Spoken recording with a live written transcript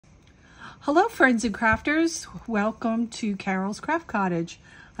Hello friends and crafters, welcome to Carol's Craft Cottage.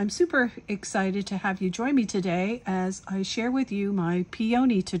 I'm super excited to have you join me today as I share with you my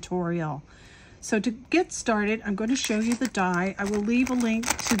peony tutorial. So to get started, I'm going to show you the die. I will leave a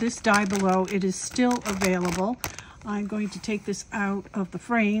link to this die below. It is still available. I'm going to take this out of the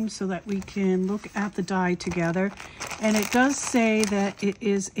frame so that we can look at the die together. And it does say that it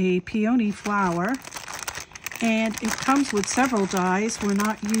is a peony flower. And it comes with several dies. We're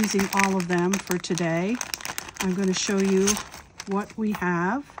not using all of them for today. I'm going to show you what we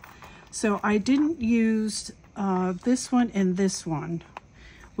have. So I didn't use this one and this one,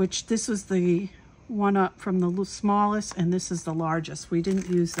 which this was the one up from the smallest and this is the largest. We didn't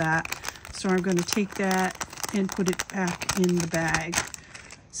use that. So I'm going to take that and put it back in the bag.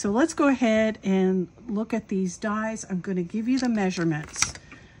 So let's go ahead and look at these dies. I'm going to give you the measurements.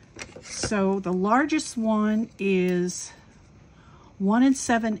 So the largest one is 1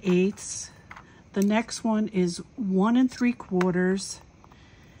 7/8. The next one is 1 3/4.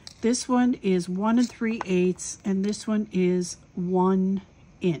 This one is 1 3/8, and this one is 1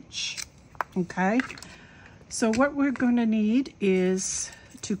 inch. Okay. So what we're going to need is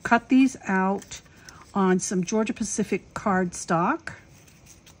to cut these out on some Georgia Pacific cardstock.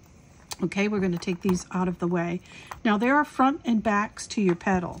 Okay, we're going to take these out of the way. Now there are front and backs to your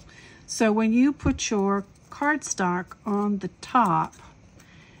petal. So when you put your cardstock on the top,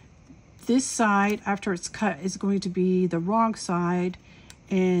 this side after it's cut is going to be the wrong side,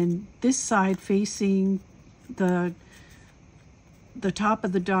 and this side facing the top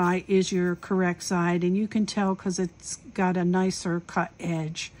of the die is your correct side, and you can tell because it's got a nicer cut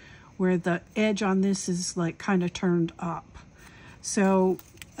edge where the edge on this is like kind of turned up. So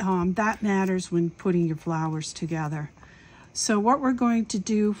that matters when putting your flowers together. So what we're going to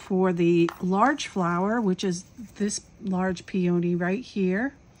do for the large flower, which is this large peony right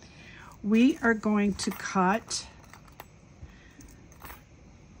here, we are going to cut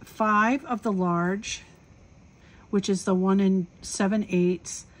 5 of the large, which is the 1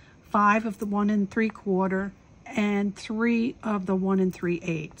 7/8, 5 of the 1 3/4, and 3 of the 1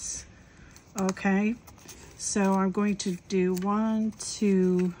 3/8. Okay, so I'm going to do 1,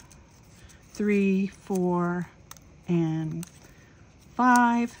 2, 3, 4, and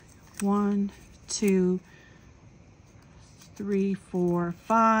 5. 1, 2, 3, 4,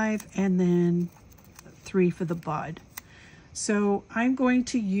 5, and then 3 for the bud. So I'm going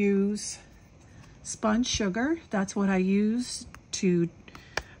to use spun sugar. That's what I use to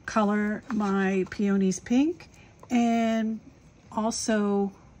color my peonies pink. And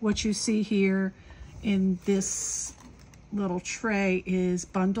also what you see here in this little tray is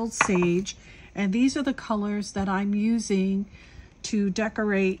bundled sage. And these are the colors that I'm using to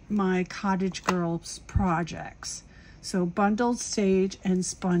decorate my Cottage Girls projects. So bundled sage and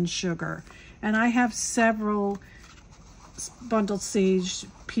spun sugar. And I have several bundled sage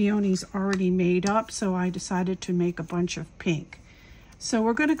peonies already made up, so I decided to make a bunch of pink. So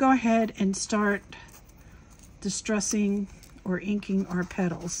we're going to go ahead and start distressing or inking our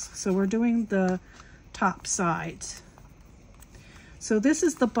petals. So we're doing the top sides. So this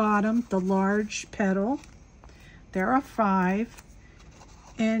is the bottom, the large petal. There are 5.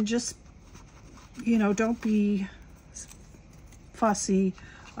 And just, you know, don't be fussy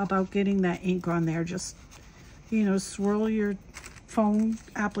about getting that ink on there. Just, you know, swirl your foam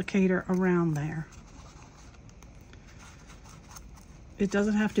applicator around there. It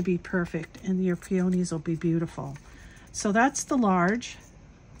doesn't have to be perfect, and your peonies will be beautiful. So that's the large.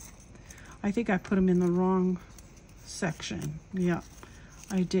 I think I put them in the wrong section. Yeah,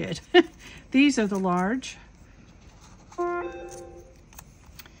 I did. These are the large.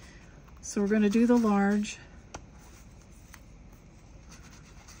 So we're going to do the large.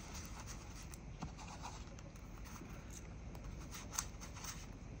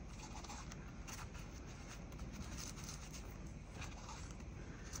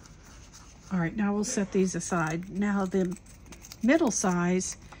 All right, now we'll set these aside. Now the middle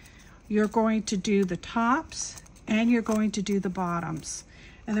size, you're going to do the tops and you're going to do the bottoms.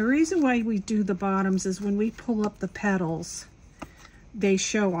 And the reason why we do the bottoms is when we pull up the petals, they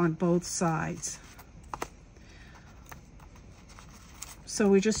show on both sides. So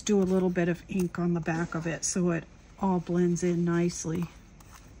we just do a little bit of ink on the back of it so it all blends in nicely.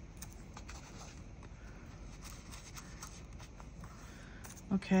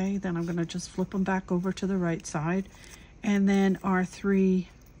 Okay, then I'm going to just flip them back over to the right side. And then our 3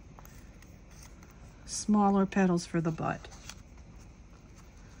 smaller petals for the bud.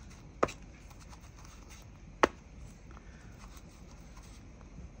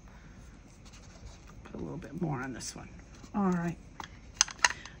 Put a little bit more on this one. All right.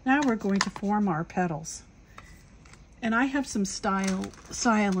 Now we're going to form our petals. And I have some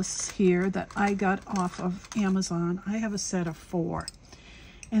stylists here that I got off of Amazon. I have a set of 4.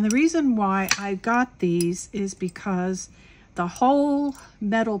 And the reason why I got these is because the whole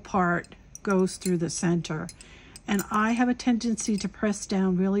metal part goes through the center. And I have a tendency to press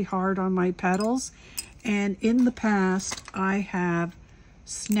down really hard on my petals. And in the past, I have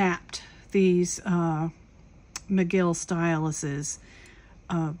snapped these McGill styluses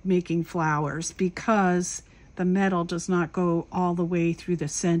making flowers because the metal does not go all the way through the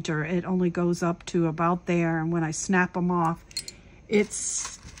center. It only goes up to about there, and when I snap them off,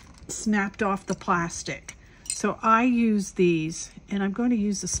 it's snapped off the plastic. So I use these, and I'm going to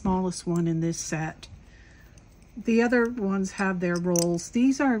use the smallest one in this set. The other ones have their rolls.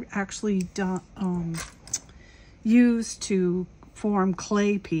 These are actually used to form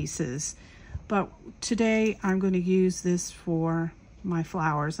clay pieces, but today I'm going to use this for my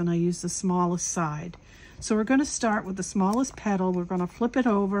flowers, and I use the smallest side. So we're going to start with the smallest petal. We're going to flip it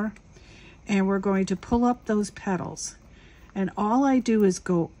over, and we're going to pull up those petals. And all I do is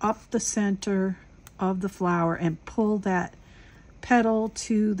go up the center of the flower and pull that petal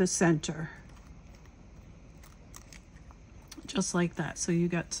to the center. Just like that. So you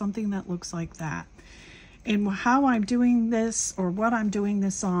got something that looks like that. And how I'm doing this, or what I'm doing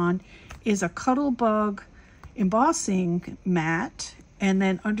this on, is a Cuttlebug embossing mat. And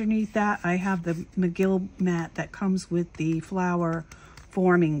then underneath that, I have the McGill mat that comes with the flower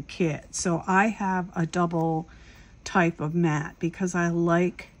forming kit. So I have a double type of mat because I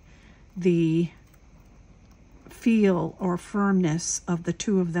like the feel or firmness of the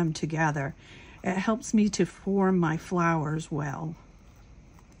two of them together. It helps me to form my flowers well.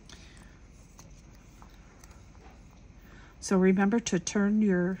 So remember to turn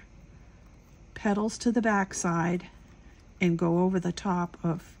your petals to the back side and go over the top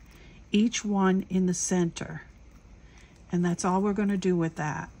of each one in the center. And that's all we're going to do with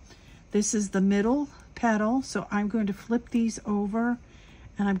that. This is the middle petal, so I'm going to flip these over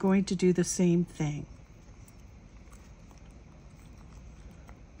and I'm going to do the same thing.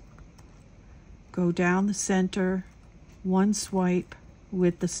 Go down the center, one swipe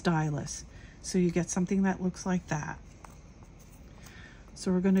with the stylus. So you get something that looks like that.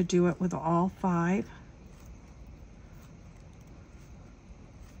 So we're going to do it with all 5.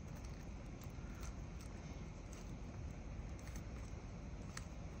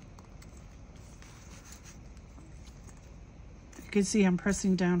 You can see I'm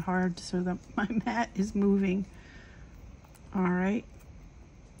pressing down hard so that my mat is moving. All right.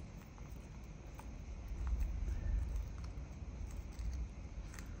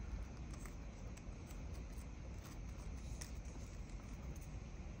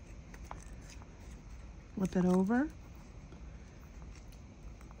 Flip it over.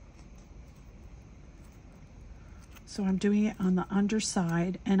 So I'm doing it on the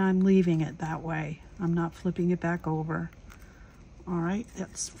underside and I'm leaving it that way. I'm not flipping it back over. All right,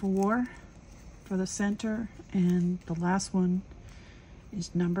 that's 4 for the center, and the last one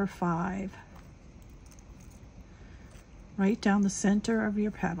is number 5. Right down the center of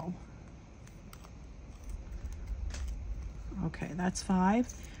your petal. Okay, that's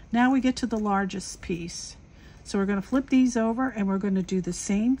 5. Now we get to the largest piece. So we're going to flip these over and we're going to do the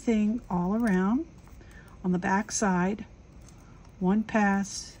same thing all around on the back side. One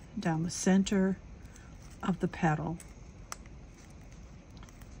pass down the center of the petal.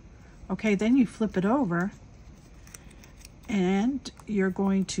 Okay, then you flip it over and you're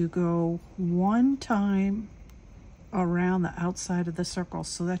going to go one time around the outside of the circle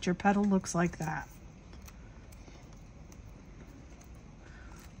so that your petal looks like that.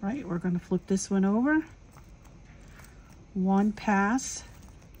 Right, we're going to flip this one over. One pass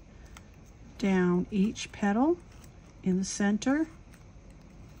down each petal in the center.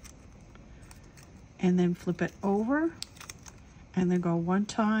 And then flip it over. And then go one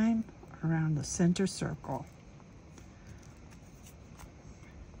time around the center circle.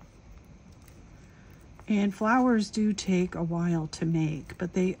 And flowers do take a while to make,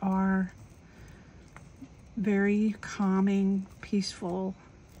 but they are very calming, peaceful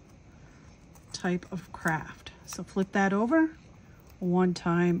type of craft. So flip that over one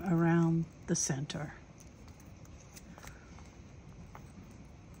time around the center.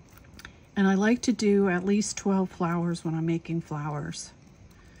 And I like to do at least 12 flowers when I'm making flowers,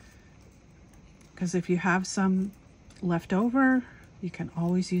 because if you have some left over, you can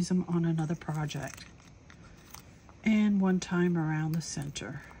always use them on another project. And one time around the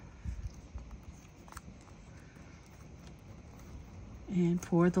center. And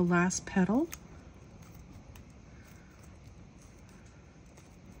for the last petal,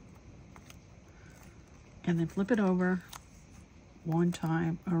 and then flip it over one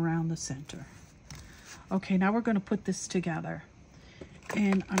time around the center. Okay, now we're going to put this together,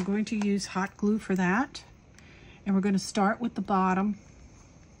 and I'm going to use hot glue for that, and we're going to start with the bottom,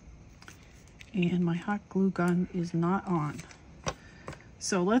 and my hot glue gun is not on.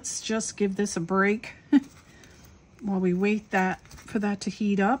 So let's just give this a break while we wait for that to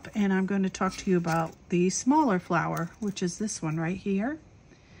heat up, and I'm going to talk to you about the smaller flower, which is this one right here.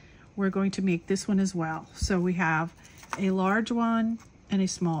 We're going to make this one as well. So we have a large one and a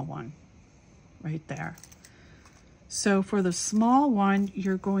small one right there. So for the small one,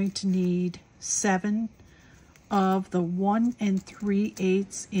 you're going to need 7 of the 1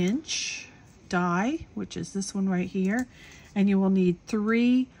 3/8 inch die, which is this one right here, and you will need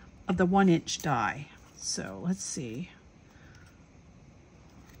 3 of the 1 inch die. So let's see,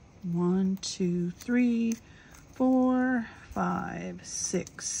 1, 2, 3, 4, 5,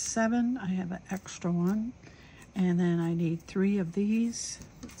 6, 7. I have an extra one, and then I need 3 of these.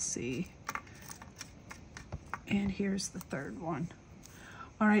 Let's see, and here's the third one.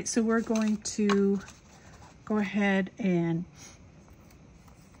 All right, so we're going to go ahead and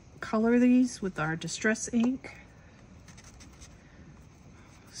color these with our distress ink.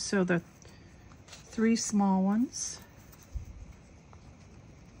 So the 3 small ones.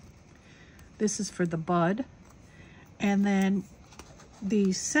 This is for the bud. And then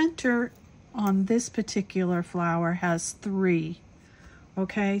the center on this particular flower has 3.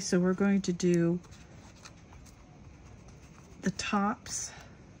 Okay, so we're going to do the tops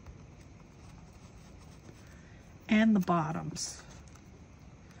and the bottoms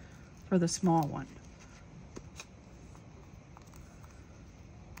for the small one.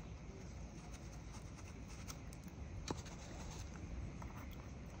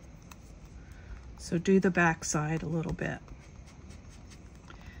 So do the back side a little bit.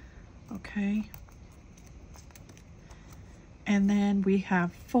 Okay. And then we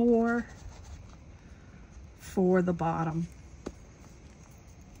have 4 for the bottom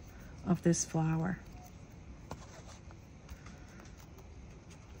of this flower.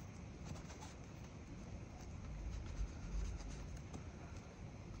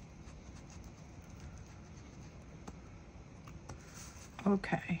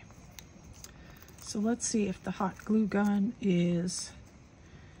 Okay. So let's see if the hot glue gun is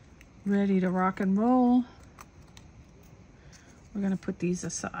ready to rock and roll. We're going to put these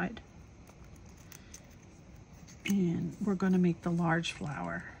aside, and we're going to make the large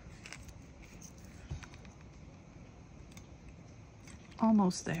flower.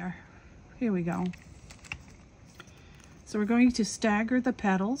 Almost there. Here we go. So we're going to stagger the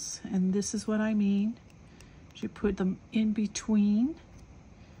petals, and this is what I mean. You put them in between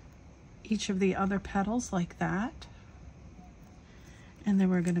each of the other petals like that, and then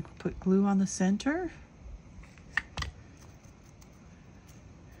we're going to put glue on the center,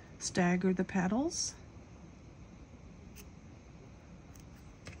 stagger the petals,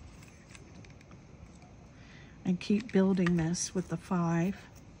 and keep building this with the 5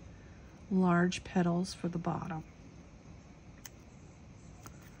 large petals for the bottom,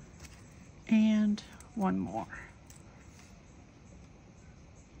 and one more.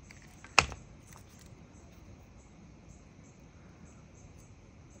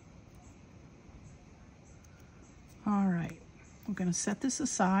 All right, I'm going to set this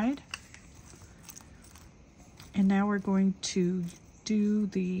aside, and now we're going to do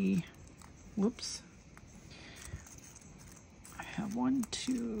the, whoops, I have 1,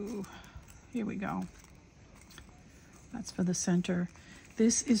 2, here we go. That's for the center.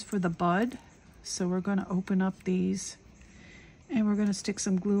 This is for the bud, so we're going to open up these, and we're going to stick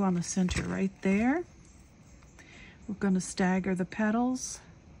some glue on the center right there. We're going to stagger the petals,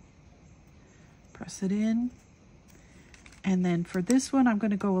 press it in. And then for this one, I'm going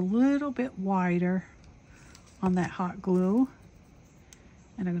to go a little bit wider on that hot glue.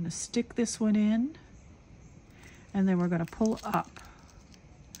 And I'm going to stick this one in. And then we're going to pull up.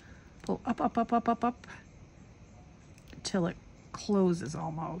 Pull up, up, up, up, up, up. Until it closes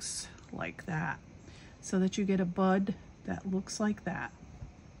almost like that. So that you get a bud that looks like that.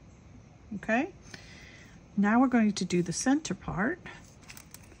 Okay? Now we're going to do the center part.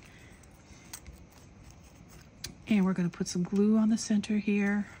 And we're going to put some glue on the center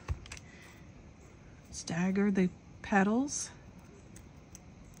here. Stagger the petals.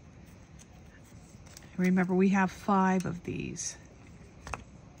 Remember, we have 5 of these.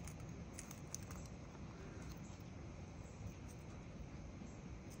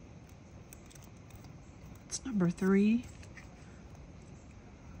 It's number 3.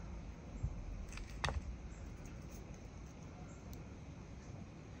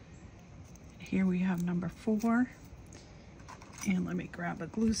 here we have number 4. And let me grab a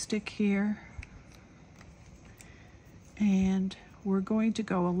glue stick here. And we're going to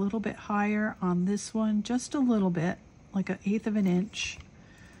go a little bit higher on this one, just a little bit, like 1/8 of an inch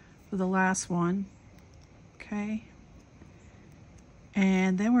for the last one. Okay.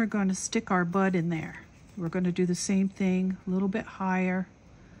 And then we're going to stick our bud in there. We're going to do the same thing, a little bit higher,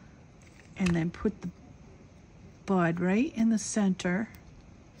 and then put the bud right in the center,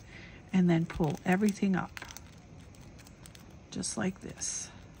 and then pull everything up, just like this.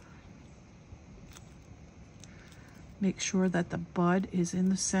 Make sure that the bud is in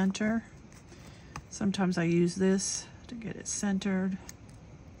the center. Sometimes I use this to get it centered.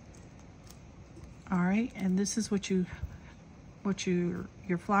 All right, and this is what your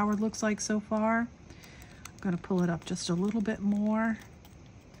flower looks like so far. I'm going to pull it up just a little bit more,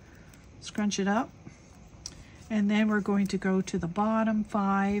 scrunch it up, and then we're going to go to the bottom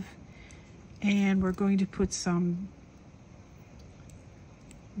 5, and we're going to put some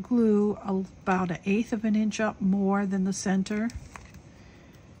glue about 1/8 of an inch up more than the center,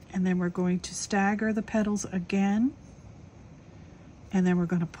 and then we're going to stagger the petals again, and then we're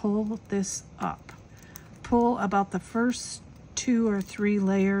going to pull this up. Pull about the first 2 or 3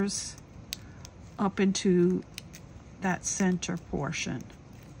 layers up into that center portion,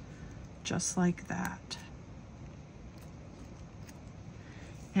 just like that.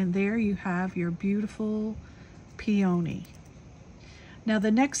 And there you have your beautiful peony. Now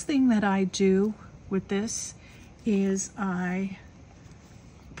the next thing that I do with this is I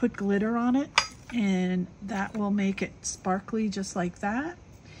put glitter on it, and that will make it sparkly just like that.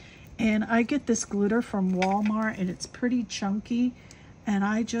 And I get this glitter from Walmart, and it's pretty chunky, and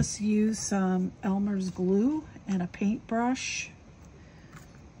I just use some Elmer's glue and a paintbrush.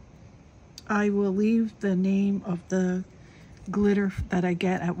 I will leave the name of the glitter that I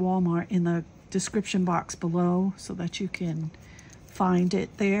get at Walmart in the description box below so that you can find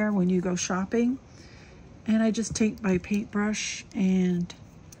it there when you go shopping. And I just take my paintbrush and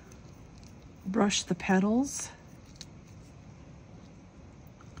brush the petals.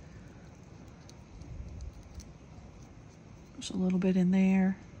 There's a little bit in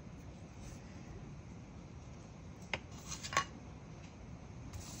there.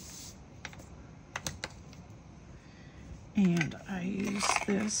 And I use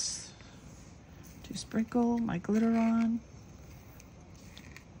this to sprinkle my glitter on.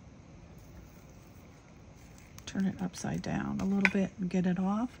 Turn it upside down a little bit and get it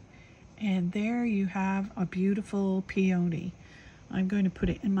off. And there you have a beautiful peony. I'm going to put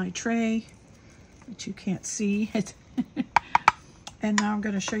it in my tray, but you can't see it. And now I'm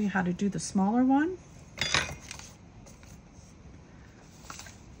going to show you how to do the smaller one.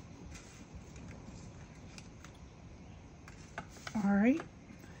 All right.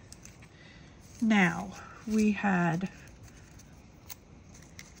 Now we had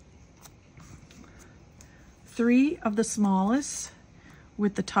 3 of the smallest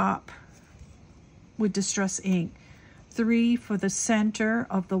with the top with distress ink, 3 for the center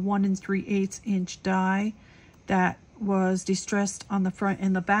of the 1 3/8 inch die that was distressed on the front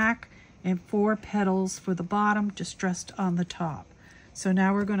and the back, and 4 petals for the bottom distressed on the top. So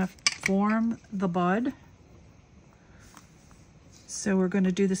now we're going to form the bud. So we're going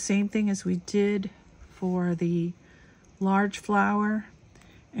to do the same thing as we did for the large flower,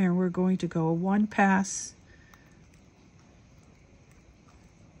 and we're going to go 1 pass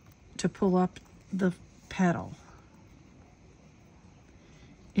to pull up the petal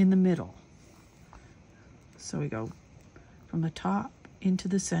in the middle. So we go from the top into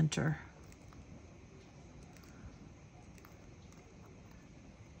the center.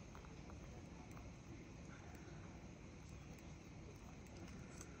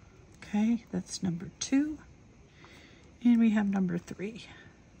 Okay, that's number 2. And we have number 3.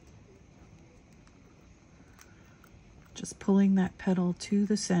 Just pulling that petal to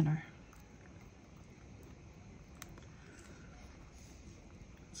the center.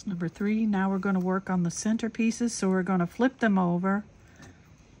 That's number 3. Now we're going to work on the center pieces. So we're going to flip them over,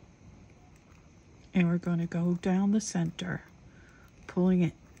 and we're going to go down the center, pulling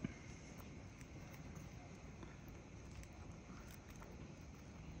it.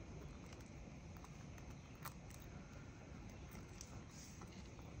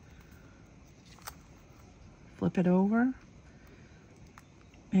 Flip it over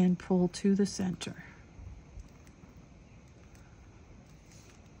and pull to the center.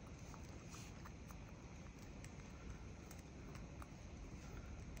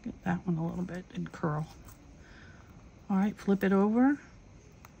 Get that one a little bit and curl. All right, flip it over.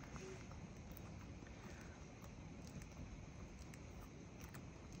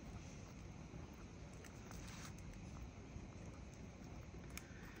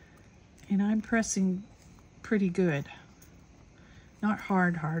 And I'm pressing pretty good. Not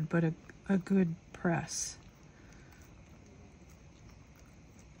hard, but a good press.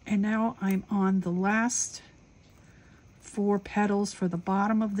 And now I'm on the last 4 petals for the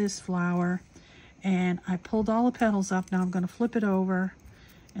bottom of this flower. And I pulled all the petals up. Now I'm going to flip it over.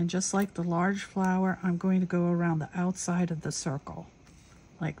 And just like the large flower, I'm going to go around the outside of the circle,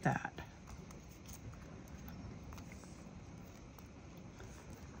 like that.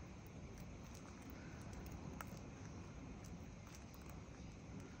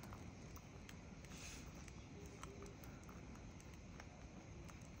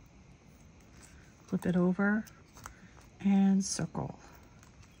 Flip it over and circle.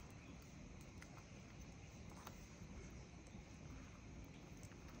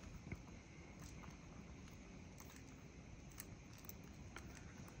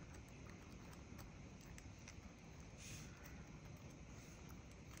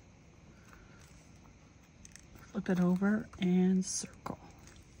 Flip it over and circle.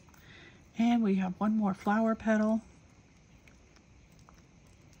 And we have one more flower petal.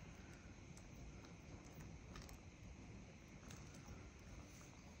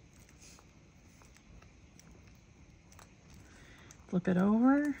 Flip it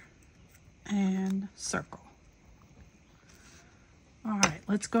over and circle. All right,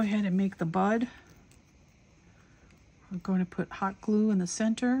 let's go ahead and make the bud. We're going to put hot glue in the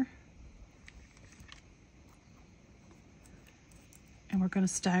center. And we're going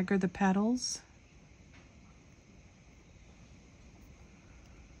to stagger the petals.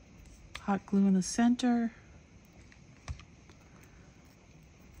 Hot glue in the center.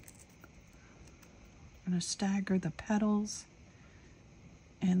 I'm going to stagger the petals.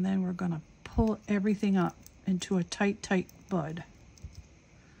 And then we're going to pull everything up into a tight bud.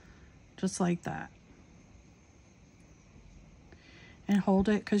 Just like that. And hold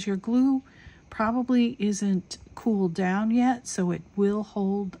it, because your glue probably isn't cooled down yet, so it will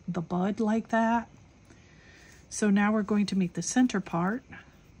hold the bud like that. So now we're going to make the center part.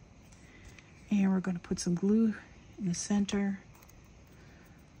 And we're going to put some glue in the center.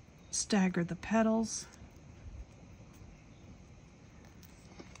 Stagger the petals.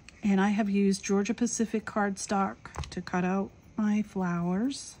 And I have used Georgia Pacific cardstock to cut out my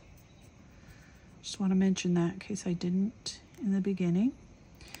flowers. Just want to mention that in case I didn't in the beginning.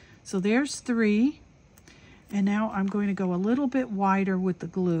 So there's 3. And now I'm going to go a little bit wider with the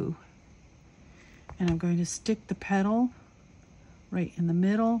glue. And I'm going to stick the petal right in the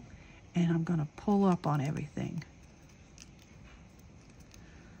middle. And I'm going to pull up on everything.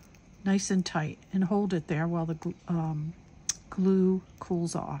 Nice and tight. And hold it there while the glue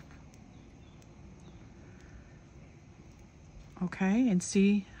cools off. Okay, and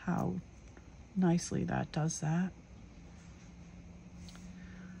see how nicely that does that.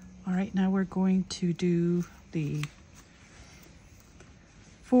 All right, now we're going to do the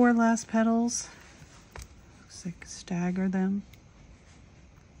 4 last petals. Looks like stagger them.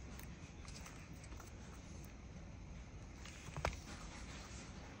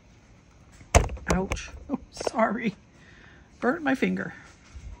 Ouch. Oh, sorry. Burnt my finger.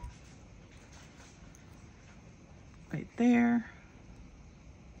 Right there.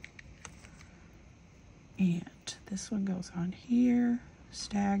 And this one goes on here,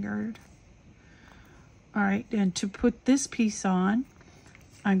 staggered. All right, and to put this piece on,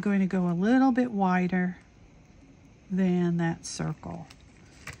 I'm going to go a little bit wider than that circle.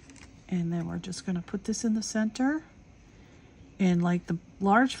 And then we're just going to put this in the center. And like the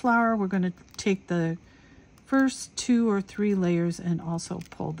large flower, we're going to take the first 2 or 3 layers and also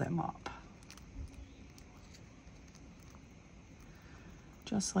pull them up.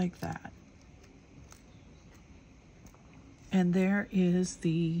 Just like that. And there is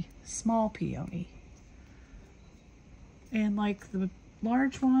the small peony. And like the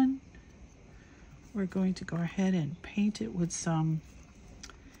large one, we're going to go ahead and paint it with some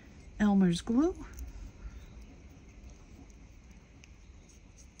Elmer's glue.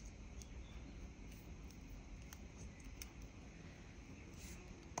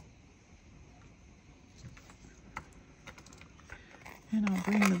 And I'll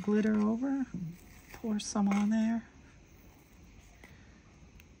bring the glitter over and pour some on there.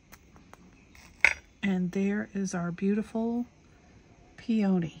 And there is our beautiful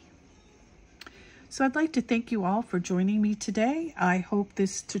peony. So I'd like to thank you all for joining me today. I hope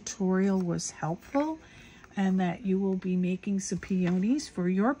this tutorial was helpful and that you will be making some peonies for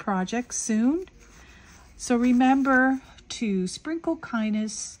your project soon. So remember to sprinkle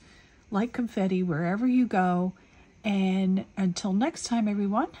kindness like confetti wherever you go. And until next time,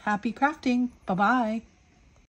 everyone, happy crafting. Bye-bye.